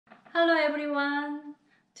Hello everyone!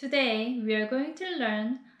 Today we are going to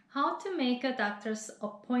learn how to make a doctor's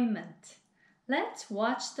appointment. Let's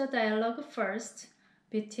watch the dialogue first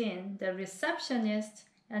between the receptionist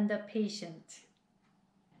and the patient.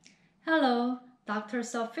 Hello,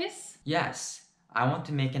 doctor's office? Yes, I want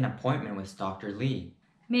to make an appointment with Dr. Lee.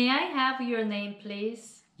 May I have your name,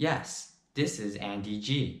 please? Yes, this is Andy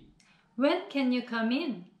Jhi. When can you come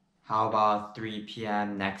in? How about 3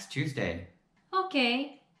 p.m. next Tuesday?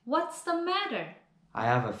 Okay, what's the matter? I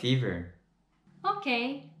have a fever.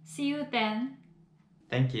 Okay, see you then.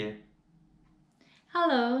 Thank you.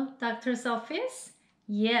 Hello, doctor's office?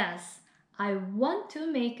 Yes, I want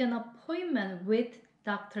to make an appointment with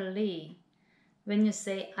Dr. Lee. When you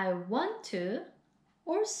say I want to,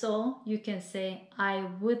 also you can say I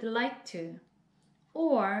would like to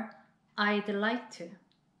or I'd like to.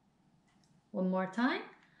 One more time.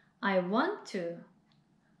 I want to.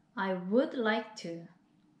 I would like to.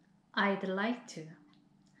 I'd like to.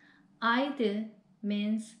 I'd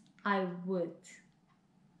means I would.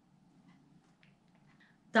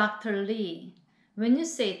 Dr. Lee. When you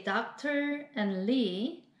say doctor and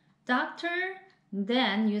Lee, doctor,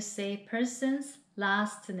 then you say person's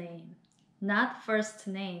last name, not first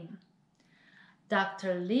name.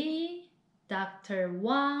 Dr. Lee, Dr.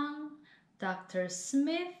 Wang, Dr.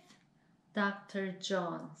 Smith, Dr.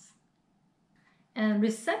 Jones. And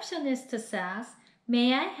receptionist says,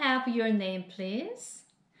 may I have your name, please?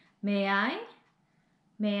 May I?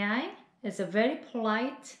 May I is a very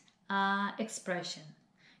polite expression.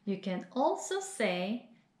 You can also say,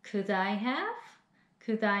 could I have?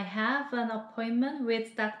 Could I have an appointment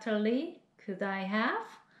with Dr. Lee? Could I have?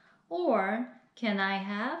 Or can I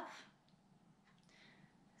have?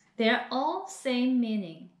 They're all same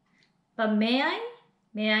meaning. But may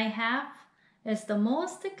I have is the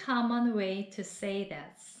most common way to say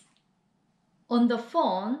that. On the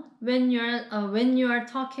phone, when you're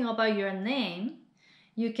talking about your name,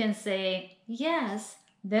 you can say, yes,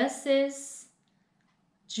 this is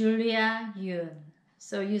Julia Yoon.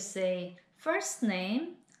 So you say first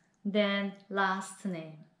name, then last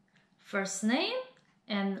name. First name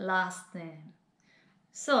and last name.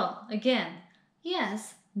 So again,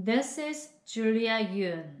 yes, this is Julia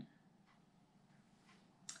Yoon.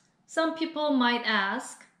 Some people might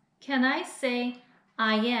ask, can I say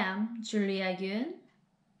I am Julia Yoon?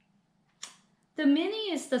 The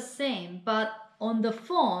meaning is the same, but on the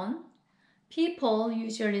phone, people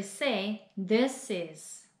usually say this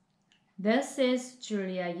is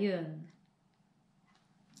Julia Yoon.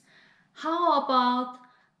 How about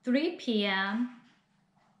 3 p.m.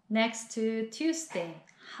 next to Tuesday?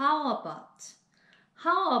 How about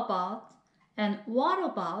and what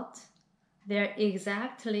about? They're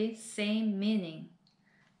exactly same meaning.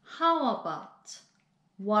 How about?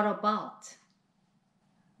 What about?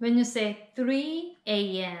 When you say 3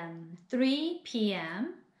 a.m., 3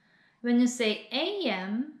 p.m., when you say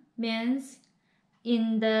a.m. means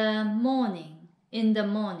in the morning.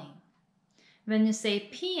 When you say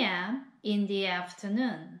p.m., in the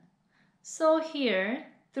afternoon. So here,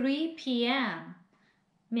 3 p.m.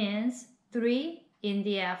 means 3 in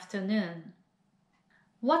the afternoon.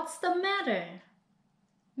 What's the matter?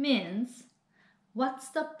 Means, what's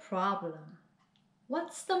the problem?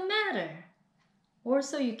 What's the matter?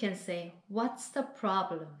 Also, you can say, what's the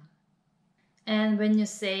problem? And when you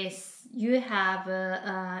say you have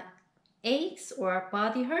aches or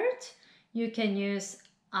body hurt, you can use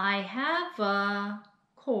I have a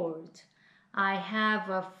cold. I have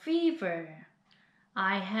a fever.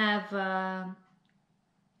 I have a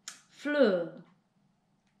flu.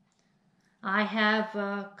 I have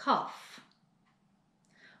a cough.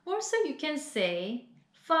 Also, you can say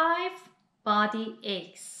 5 body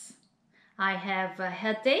aches. I have a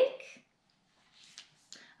headache.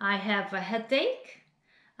 I have a headache.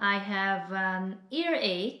 I have an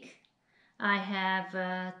earache. I have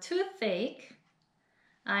a toothache.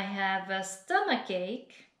 I have a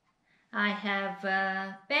stomachache. I have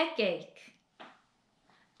a backache.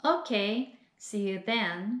 Okay, see you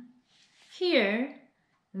then. Here,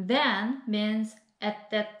 then means at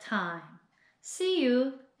that time. See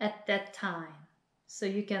you at that time. So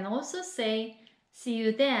you can also say, see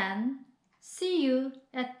you then, see you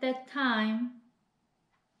at that time.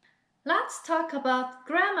 Let's talk about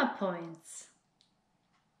grammar points.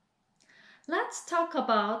 Let's talk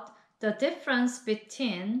about the difference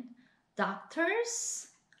between doctor's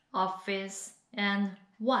office and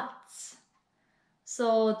what's.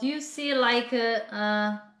 So do you see like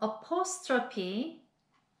a apostrophe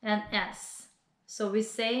and S? So we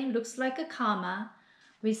say, looks like a comma,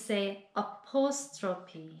 we say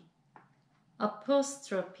apostrophe.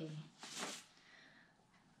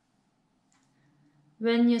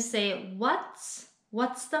 When you say what's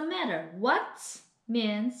the matter? What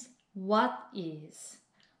means what is.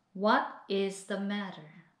 What is the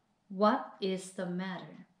matter? What is the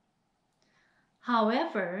matter?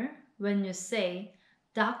 However, when you say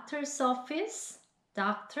doctor's office,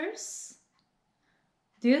 doctors,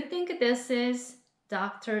 do you think this is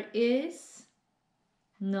doctor is?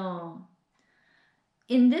 No.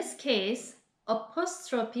 In this case,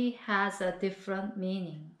 apostrophe has a different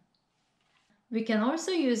meaning. We can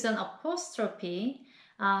also use an apostrophe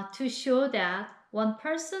to show that one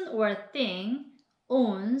person or thing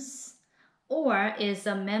owns or is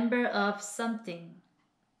a member of something.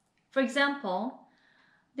 For example,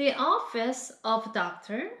 the office of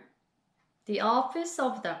doctor. The office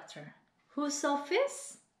of doctor. Whose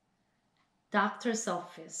office? Doctor's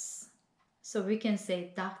office. So we can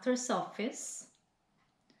say doctor's office.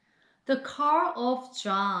 The car of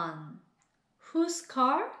John. Whose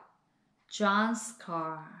car? John's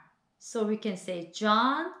car. So we can say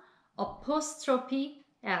John apostrophe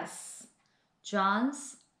S.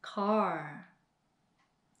 John's car.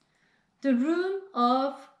 The room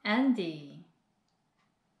of Andy.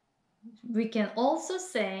 We can also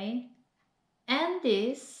say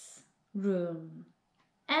Andy's room.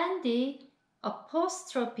 Andy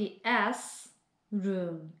apostrophe S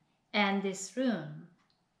room. Andy's room.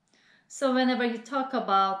 So whenever you talk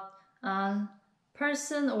about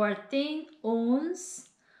person or thing owns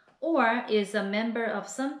or is a member of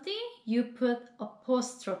something, you put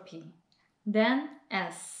apostrophe. Then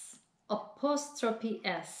S. Apostrophe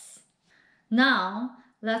S. Now,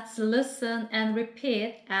 let's listen and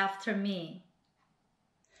repeat after me.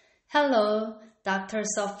 Hello,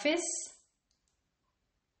 doctor's office.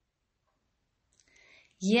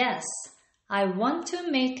 Yes, I want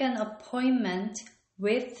to make an appointment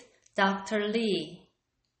with Dr. Lee.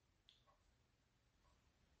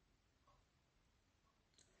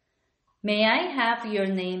 May I have your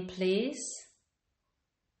name, please?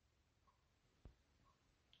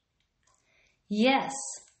 Yes,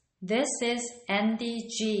 this is Andy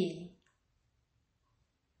Jhi.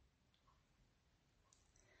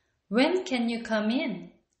 When can you come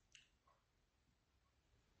in?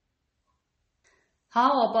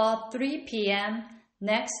 How about 3 p.m.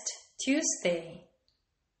 next Tuesday?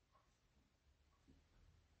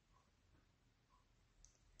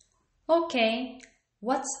 Okay,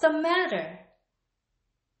 what's the matter?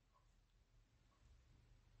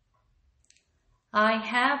 I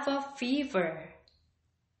have a fever.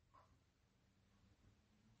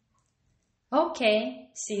 Okay,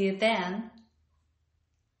 see you then.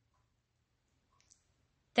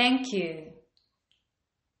 Thank you.